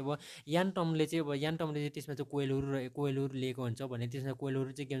केसमा चाहिँ अब यान टर्मले चाहिँ त्यसमा चाहिँ कोइलहरू लिएको हुन्छ भने त्यसमा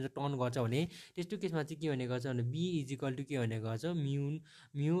कोइलहरू चाहिँ के हुन्छ टर्न गर्छ भने त्यस्तो केसमा चाहिँ के हुने गर्छ भने बी इज इक्वल टु के हुने गर्छ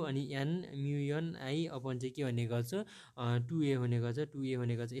म्यु अनि एन आई अपन चाहिँ के हुने गर्छ 2a हुने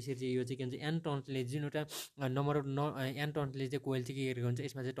गर्छ यसरी चाहिँ यो चाहिँ के भन्छ एन टर्न्सले जुन एउटा नम्बर अफ एन टर्न्सले चाहिँ कोइल चाहिँ के गरेको हुन्छ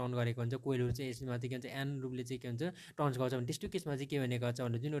यसमा चाहिँ टर्न गरेको हुन्छ कोइलहरू चाहिँ यसमा चाहिँ के भन्छ एन रूपले चाहिँ के हुन्छ टर्न्स गर्छ भने त्यस्तो केसमा चाहिँ के हुने गर्छ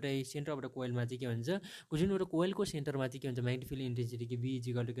भने जुन एउटा सेन्टर अफ द कोइलमा चाहिँ के हुन्छ जुन एउटा कोइलको सेन्टरमा चाहिँ के हुन्छ म्याग्नेटिक फिल्ड इन्टेन्सिटी कि बी इज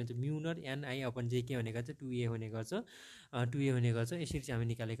इक्वल टु के हुन्छ म्युनर एन आई अपन चाहिँ के हुने गर्छ 2a हुने गर्छ यसरी चाहिँ हामी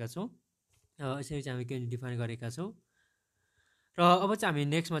निकालेका छौँ यसरी चाहिँ हामी के डिफाइन गरेका छौँ र अब चाहिँ हामी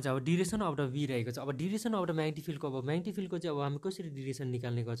नेक्स्टमा चाहिँ अब ड्युरेसन अफ द बी रहेको छ अब ड्युरेसन अफ द म्याग्नेटिक फिल्डको चाहिँ अब हामी कसरी ड्युरेसन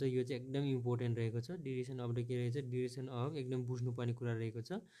निकाल्ने गर्छ यो चाहिँ एकदम इम्पोर्टेन्ट रहेको छ ड्युरेसन अफ द के रहेछ ड्युरेसन अफ एकदम बुझ्नुपर्ने कुरा रहेको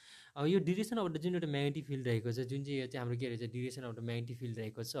छ अब यो ड्युरेसन अफ द जुन एउटा म्याग्नेटिक फिल्ड रहेको छ जुन चाहिँ यो चाहिँ हाम्रो के रहेछ duration of the magnetic field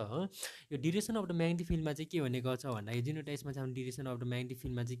रहेको छ यो ड्युरेसन अफ द म्याग्नेटिक फिल्डमा चाहिँ के हुने गर्छ भन्दाखेरि जुन एउटा यसमा चाहिँ हाम्रो ड्युरेसन अफ द म्याग्नेटिक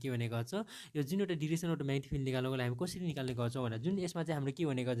फिल्डमा चाहिँ के हुने गर्छ यो जुन एउटा duration of the magnetic field निकाल्नको लागि हामी कसरी निकाल्ने गर्छौँ भन्दा जुन यसमा चाहिँ हाम्रो के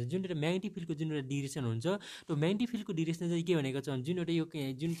हुने गर्छ जुन एउटा म्याग्नेटिक फिल्डको जुन एउटा ड्युरेसन हुन्छ त्यो म्याग्नेटिक फिल्डको ड्युरेसन चाहिँ के हुने गर्छ भने जुन एउटा यो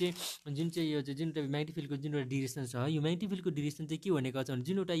जुन चाहिँ एउटा म्याग्नेटिक फिल्डको जुन एउटा ड्युरेसन छ यो म्याग्नेटिक फिल्डको ड्युरेसन चाहिँ के हुने गर्छ भने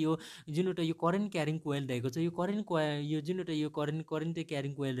जुन एउटा यो करेन्ट क्यारिङ कोइल रहेको छ यो जुन एउटा यो करेन्ट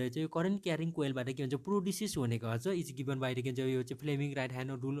क्यारिङ कोइल रहेछ यो करेन्ट क्यारिङ कोइलबाट के हुन्छ प्रोड्युसेस हुने गर्छ इज गिभन बाइ के भन्छ यो चाहिँ फ्लेमिङ राइट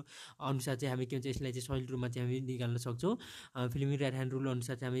ह्यान्ड रुल अनुसार चाहिँ हामी के भन्छ यसलाई चाहिँ सजिलो रूपमा चाहिँ हामी निकाल्न सक्छौँ फ्लेमिङ राइट ह्यान्ड रुल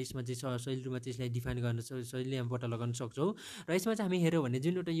अनुसार चाहिँ हामी यसमा चाहिँ सजिलो रूपमा चाहिँ यसलाई डिफाइन गर्न सजिलै हामी पत्ता लगाउन सक्छौँ र यसमा चाहिँ हामी हेऱ्यौँ भने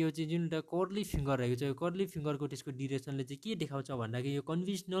जुन एउटा कर्ली फिङ्गर रहेको छ यो कर्ली फिङ्गरको त्यसको ड्युरेसनले चाहिँ के देखाउँछ भन्दाखेरि यो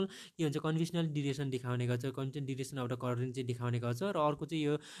कन्भेन्सनल ड्युरेसन देखाउने गर्छ conventional duration of the current चाहिँ देखाउने गर्छ र अर्को चाहिँ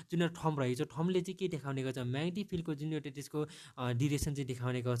यो जुन एउटा थम्ब रहेको छ थम्बले चाहिँ के देखाउने गर्छ म्याग्नेटिक फिल्डको जुन एउटा त्यसको ड्युरेसन चाहिँ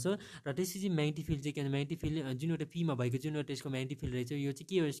देखाउने गर्छ र त्यसपछि म्याग्नेटिक फिल्ड चाहिँ के भन्छ म्याग्नेटिक फिल्ड जुन एउटा पीमा भएको जुन एउटा त्यसको म्याग्नेटिक फिल्ड रहेछ यो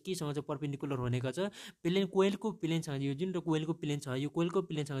चाहिँ केसँग चाहिँ पर्पेन्डिकुलर हुने गर्छ कोइलको प्लेनसँग यो जुन एउटा कोइलको प्लेन छ यो कोइलको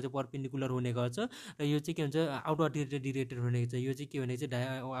प्लेनसँग चाहिँ पर्पेन्डिकुलर हुने गर्छ र यो चाहिँ के भन्छ आउटवर्ड डिरेक्टेड हुने गर्छ यो चाहिँ के भने चाहिँ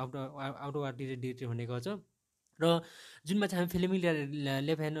आउटवर्ड डिरेक्टेड हुने गर्छ र जुनमा चाहिँ हामी फ्लेमिङ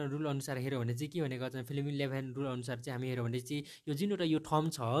लेफ्ट ह्यान्ड रुल अनुसार हेऱ्यौँ भने चाहिँ के भनेको छ फ्लेमिङ लेफ्ट ह्यान्ड रुल अनुसार चाहिँ हामी हेऱ्यौँ भने चाहिँ यो जुन एउटा यो थम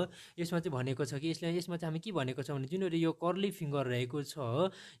छ यसमा चाहिँ भनेको छ कि यसमा चाहिँ हामी के भनेको छ भने जुन एउटा यो कर्ली फिङ्गर रहेको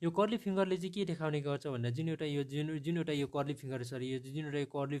छ यो कर्ली फिङ्गरले चाहिँ के देखाउने गर्छ भन्दा जुन एउटा यो यो कर्ली फिङ्गर सरी यो जुन एउटा यो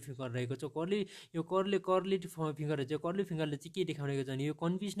कर्ली फिङ्गर रहेको छ कर्ली फिङ्गर चाहिँ कर्ली फिङ्गरले चाहिँ के देखाउने गर्छ भने यो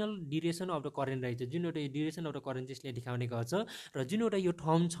conventional duration of the current रहेछ जुन एउटा यो ड्युरेसन अफ द करेन्ट चाहिँ यसले देखाउने गर्छ र जुन एउटा यो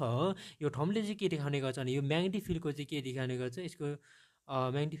थम छ यो थमले चाहिँ के देखाउने गर्छ भने यो म्याग्नेटिक फिल्डको चाहिँ के देखाउने गर्छ यसको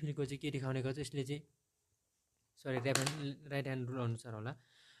म्याग्नेटिक फिल्डको चाहिँ के देखाउने गर्छ यसले चाहिँ सरी राइट ह्यान्ड रुल अनुसार होला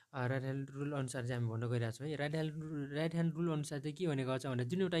राइट ह्यान्ड रुल अनुसार चाहिँ हामी भन्न गइरहेको छौँ है राइट ह्यान्ड रुल अनुसार चाहिँ के भनेको छ भने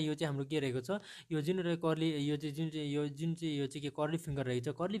जुन एउटा यो चाहिँ हाम्रो के रहेको छ यो जुन एउटा कर्ली यो चाहिँ जुन चाहिँ यो चाहिँ के कर्ली फिङ्गर रहेछ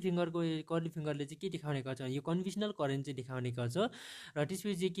कर्ली फिङ्गरले चाहिँ के देखाउने गर्छ भने यो कन्भेन्सनल करेन्ट चाहिँ देखाउने गर्छ र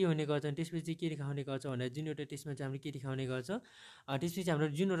त्यसपछि चाहिँ के हुने गर्छ त्यसपछि चाहिँ के देखाउने गर्छ भने जुन एउटा त्यसमा चाहिँ हामीले के देखाउने गर्छ त्यसपछि हाम्रो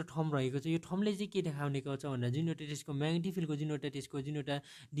जुन एउटा थम रहेको छ यो थमले चाहिँ के देखाउने गर्छ भन्दा जुन एउटा त्यसको म्याग्नेटिक फिल्डको जुन एउटा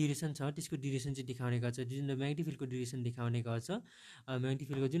ड्युरेसन छ त्यसको ड्युरेसन चाहिँ देखाउने गर्छ जुन म्याग्नेटिक फिल्डको ड्युरेसन देखाउने गर्छ म्याग्नेटिक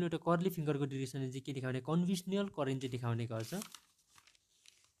फिल्डको जुन एउटा कर्ली फिङ्गरको ड्युरेसनले चाहिँ के देखाउने कन्भेन्सनल करेन्ट चाहिँ देखाउने गर्छ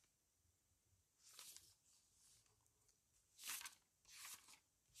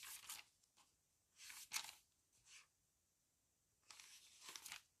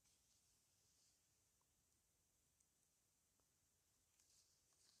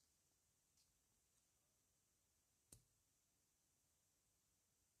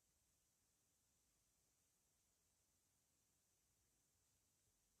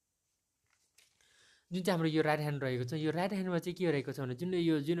जुन चाहिँ हाम्रो यो राइट ह्यान्ड रहेको छ यो राइट ह्यान्डमा चाहिँ के रहेको छ भने जुन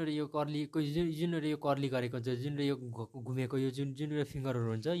एउटा यो कर्लीको जुन एउटा यो कर्ली गरेको हुन्छ जुन यो घुमेको यो जुन एउटा फिङ्गरहरू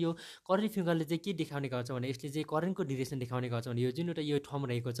हुन्छ यो कर्ली फिङ्गरले चाहिँ के देखाउने गर्छ भने यसले चाहिँ करेन्टको ड्युरेसन देखाउने गर्छ भने यो जुन एउटा यो थम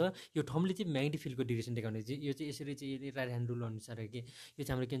रहेको छ यो थमले चाहिँ म्याग्नेटिक फिल्डको ड्युरेसन देखाउने चाहिँ यो चाहिँ यसरी चाहिँ राइट ह्यान्ड रुल अनुसार हो कि यो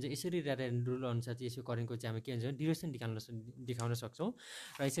चाहिँ हाम्रो के हुन्छ यसरी राइट ह्यान्ड रुल अनुसार चाहिँ यसको करेन्टको चाहिँ हामी के हुन्छ ड्युरेसन देखाउन सक्छौँ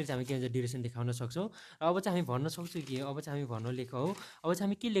र यसरी चाहिँ हामी के हुन्छ ड्युरेसन देखाउन सक्छौँ र अब चाहिँ हामी भन्न सक्छौँ कि अब चाहिँ हामी भन्न लेखौँ अब चाहिँ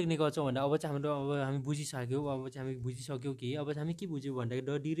हामी के लेख्ने गर्छौँ भन्दा अब चाहिँ हाम्रो अब हामी बुझिसक्यौँ अब चाहिँ हामी बुझिसक्यौँ कि अब चाहिँ हामी के बुझ्यौँ भन्दाखेरि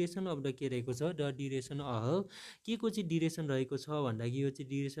द ड्युरेसन अफ द के रहेको छ द ड्युरेसन अफ के को चाहिँ ड्युरेसन रहेको छ भन्दाखेरि यो चाहिँ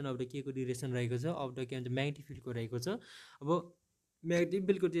ड्युरेसन अफ द के को ड्युरेसन रहेको छ अफ द के भन्छ म्याग्नेटिक फिल्डको रहेको छ अब म्याग्नेटिक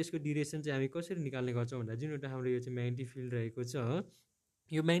फिल्डको चाहिँ यसको ड्युरेसन चाहिँ हामी कसरी निकाल्ने गर्छौँ भन्दा जुन एउटा हाम्रो यो चाहिँ म्याग्नेटिक फिल्ड रहेको छ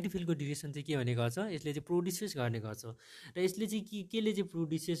यो म्याग्नेटिक फिल्डको ड्युरेसन चाहिँ के भने गर्छ यसले चाहिँ प्रोड्युसेस गर्ने गर्छ र यसले चाहिँ केले चाहिँ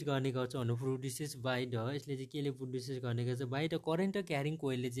प्रोड्युसेस गर्ने गर्छ भन्नु प्रोड्युसेस बाई द यसले चाहिँ केले प्रोड्युसेस गर्ने गर्छ बाई द करेन्ट क्यारिङ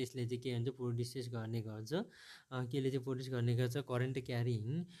कोइलले चाहिँ यसले चाहिँ के भन्छ प्रोड्युसेस गर्ने गर्छ केले चाहिँ प्रोड्युस गर्ने गर्छ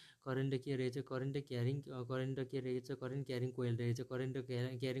करेन्ट के रहेछ करेन्ट क्यारिङ कोइल रहेछ करेन्ट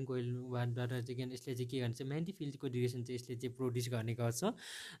क्यारिङ कोइलबाट चाहिँ यसले चाहिँ के भन्छ म्याग्नेटिक फिल्डको ड्युरेसन चाहिँ यसले चाहिँ प्रोड्युस गर्ने गर्छ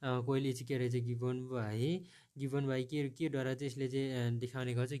कोइल चाहिँ के रहेछ गिभन बाई केद्वारा चाहिँ यसले चाहिँ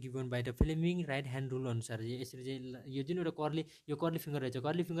देखाउने गर्छ given by the फ्लेमिङ right hand rule अनुसार यसरी चाहिँ यो जुन एउटा कर्ली फिङ्गर रहेछ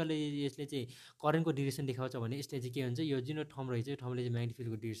कर्ली फिङ्गरले यसले चाहिँ करेन्टको ड्युरेसन देखाउँछ भने यसले चाहिँ के हुन्छ यो जुन थम रहेछ यो थमले चाहिँ म्याग्नेटिक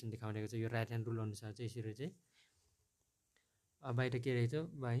फिल्डको ड्युरेसन देखाउने गर्छ यो राइट ह्यान्ड रुल अनुसार चाहिँ यसरी चाहिँ बाहिर के रहेछ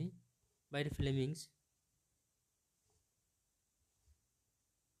बाहिर फ्लेमिङ्स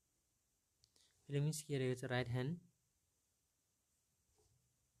के रहेको छ राइट ह्यान्ड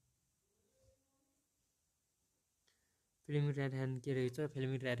फ्लेमिङ राइट ह्यान्ड के रहेको छ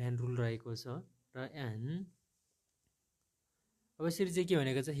फ्लेमिङ राइट ह्यान्ड रुल रहेको छ र एन अब यसरी चाहिँ के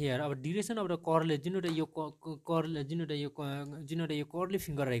भनेको छ हियर अब ड्युरेसन अफ द कर्ले जुन एउटा यो कर्ली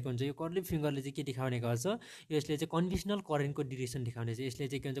फिङ्गर रहेको हुन्छ यो कर्ली फिङ्गरले चाहिँ के देखाउने गर्छ यसले चाहिँ कन्भेन्सनल करेन्टको ड्युरेसन देखाउने चाहिँ यसले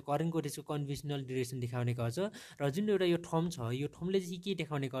चाहिँ के भन्छ करेन्टको त्यसको कन्भेन्सनल ड्युरेसन देखाउने गर्छ र जुन एउटा यो थम छ यो थमले चाहिँ के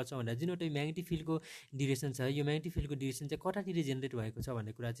देखाउने गर्छ भन्दा जुन एउटा म्याग्नेटिक फिल्डको ड्युरेसन छ यो म्याग्नेटिक फिल्डको ड्युरेसन चाहिँ कतातिर जेनेरेट भएको छ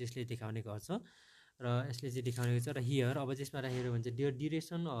भन्ने कुरा चाहिँ यसले देखाउने गर्छ र यसले चाहिँ देखाउने गर्छ र हियर अब त्यसमा हेऱ्यो भने चाहिँ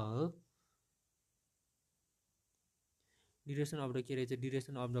ड्युरेसन अफ द के रहेछ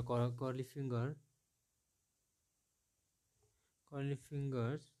duration of the curly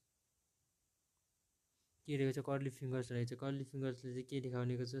fingers के रहेको छ कर्ली फिङ्गर्स रहेछ कर्ली फिङ्गर्सले चाहिँ के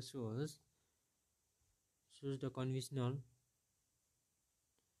देखाउने गर्छ सोज द कन्भेन्सनल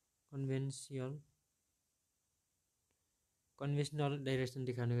डाइरेक्सन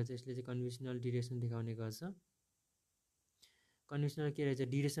देखाउने गर्छ यसले चाहिँ कन्भेन्सनल ड्युरेसन देखाउने गर्छ कन्भेन्सनल के रहेछ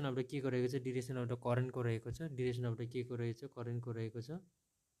ड्युरेसन अफ द के को रहेको छ ड्युरेसन अफ द करेन्टको रहेको छ ड्युरेसन अफ द के को रहेछ करेन्टको रहेको छ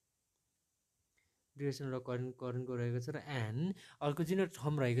ड्युरेसन अफ करेन्टको रहेको छ र एन अर्को जुन एउटा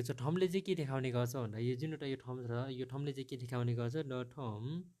थम रहेको छ थमले चाहिँ के देखाउने गर्छ भन्दा यो जुन एउटा यो थम छ यो थमले चाहिँ के देखाउने गर्छ द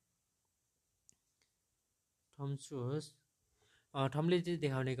थम सोस थमले चाहिँ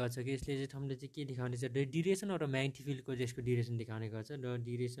देखाउने गर्छ कि यसले चाहिँ थमले चाहिँ के देखाउने छ the duration of the magnetic फिल्डको यसको ड्युरेसन देखाउने गर्छ द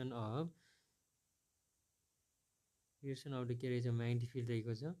ड्युरेसन अफ द के रहेछ म्याग्नेटिक फिल्ड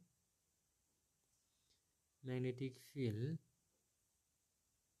रहेको छ म्याग्नेटिक फिल्ड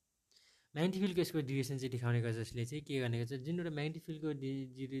म्याग्नेटिक फिल्डको यसको ड्युरेसन चाहिँ देखाउने गर्छ। यसले चाहिँ के भनेको छ जुन एउटा म्याग्नेटिक फिल्डको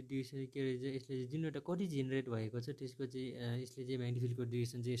ड्युरेसन के रहेछ यसले जुन एउटा कति जेनेरेट भएको छ त्यसको चाहिँ यसले चाहिँ म्याग्नेटिक फिल्डको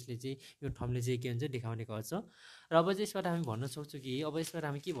ड्युरेसन चाहिँ यसले चाहिँ यो ठाउँले चाहिँ के हुन्छ देखाउने गर्छ। र अब चाहिँ यसबाट हामी भन्न सक्छौँ कि अब यसबाट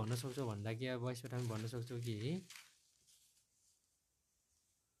हामी के भन्न सक्छौँ भन्दा कि अब यसबाट हामी भन्न सक्छौँ कि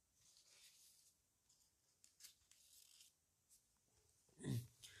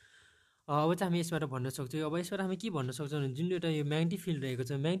अब चाहिँ हामी यसबाट भन्न सक्छौँ। अब यसबाट हामी के भन्न सक्छौँ भने जुन एउटा यो म्याग्नेटिक फिल्ड रहेको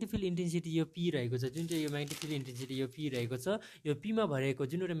छ म्याग्नेटिक फिल्ड इन्टेन्सिटी यो पी रहेको छ जुन चाहिँ यो म्याग्नेटिक फिल्ड इन्टेन्सिटी यो पी रहेको छ यो पीमा भरेको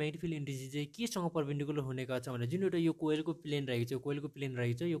जुन एउटा म्याग्नेटिक फिल्ड इन्टेन्सिटी चाहिँ केसँग परपेन्डिकुलर हुने गर्छ भने जुन एउटा यो कोइलको प्लेन रहेको छ कोइलको प्लेन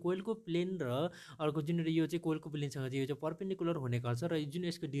रहेछ यो कोइलको प्लेन र अर्को जुन एउटा यो चाहिँ कोइलको प्लेनसँग चाहिँ यो चाहिँ परपेन्डिकुलर हुने गर्छ र जुन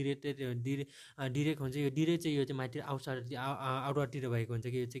यसको डिरेक्ट हुन्छ यो डिरेक्ट चाहिँ यो चाहिँ माथि आउटवर्डतिर भएको हुन्छ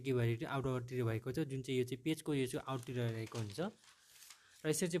कि यो चाहिँ के भएको आउटवर्डतिर भएको छ जुन चाहिँ यो चाहिँ पेजको यो चाहिँ आउटतिर रहेको हुन्छ। र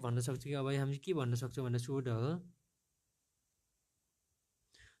यसरी चाहिँ भन्न सक्छौँ कि अब हामी के भन्न सक्छौँ भन्दा सुड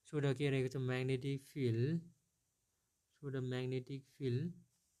के रहेको छ म्याग्नेटिक फिल्ड सुड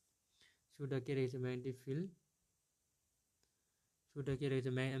के रहेको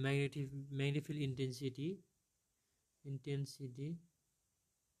छ magnetic field intensity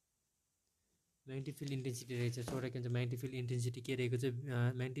magnetic field intensity रहेछ। सोडा के भन्छ म्याग्नेटिक फिल्ड इन्टेन्सिटी के रहेको छ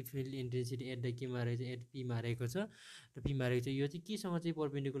magnetic field intensity at the केमा रहेछ एट पीमा रहेको छ र पीमा रहेको छ। यो चाहिँ केसँग चाहिँ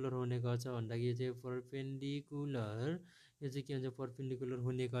परपेन्डिकुलर हुने गर्छ भन्दाखेरि यो चाहिँ परपेन्डिकुलर यो चाहिँ के भन्छ परपेन्डिकुलर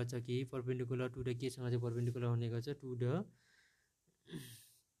हुने गर्छ कि परपेन्डिकुलर टु द केसँग चाहिँ परपेन्डिकुलर हुने गर्छ टु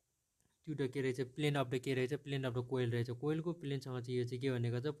द के रहेछ प्लेन अफ द के रहेछ प्लेन अफ द कोइल रहेछ कोइलको प्लेनसँग चाहिँ यो चाहिँ के हुने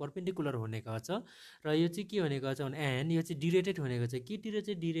गर्छ परपेन्डिकुलर हुने गर्छ र यो चाहिँ के हुने गर्छ भने एन्ड यो चाहिँ डिरेटेड हुने गर्छ केतिर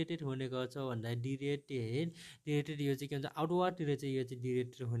चाहिँ डिरेटेड हुने गर्छ भन्दा डिरेटेड यो चाहिँ के भन्छ आउटवर्डतिर चाहिँ यो चाहिँ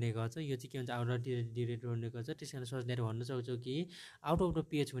डिरेटेड हुने गर्छ यो चाहिँ के भन्छ आउटवर्डतिर डिरेटेड हुने गर्छ। त्यस कारण सोच्दाखेरि भन्न सक्छौँ कि आउट अफ द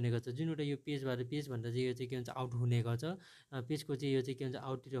पेज हुने गर्छ जुन एउटा यो पेजभन्दा चाहिँ यो चाहिँ के भन्छ आउट हुने गर्छ पेजको चाहिँ यो चाहिँ के भन्छ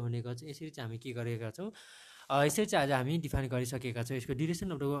आउटतिर हुने गर्छ। यसरी चाहिँ हामी के गरेका छौँ यसरी चाहिँ आज हामी डिफाइन गरिसकेका छौँ। यसको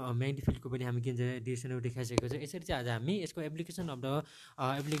ड्युरेसन अफ द म्याग्नेटिक फिल्डको पनि हामी के भन्छ ड्युरेसन देखाइसकेको छ। यसरी चाहिँ आज हामी यसको एप्लिकेसन अफ द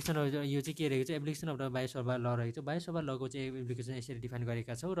यो चाहिँ के रहेको छ एप्लिकेसन अफ द बायोसाभार ल रहेको छ बायोसाभार लको चाहिँ एप्लिकेसन यसरी डिफाइन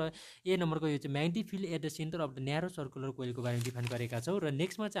गरेका छौँ र ए नम्बरको यो चाहिँ magnetic field at the centre of the narrow circular कोइलको बारेमा डिफाइन गरेका छौँ र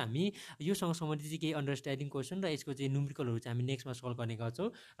नेक्स्टमा चाहिँ हामी योसँग सम्बन्धित चाहिँ केही अन्डरस्ट्यान्डिङ क्वेसन र यसको चाहिँ न्युमेरिकलहरू चाहिँ हामी नेक्स्टमा सल्भ गर्ने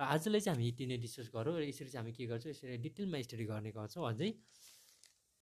गर्छौँ र आजलाई चाहिँ हामी यति नै डिस्कस गरौँ र यसरी चाहिँ हामी के गर्छौँ यसरी डिटेलमा स्टडी गर्ने गर्छौँ अझै।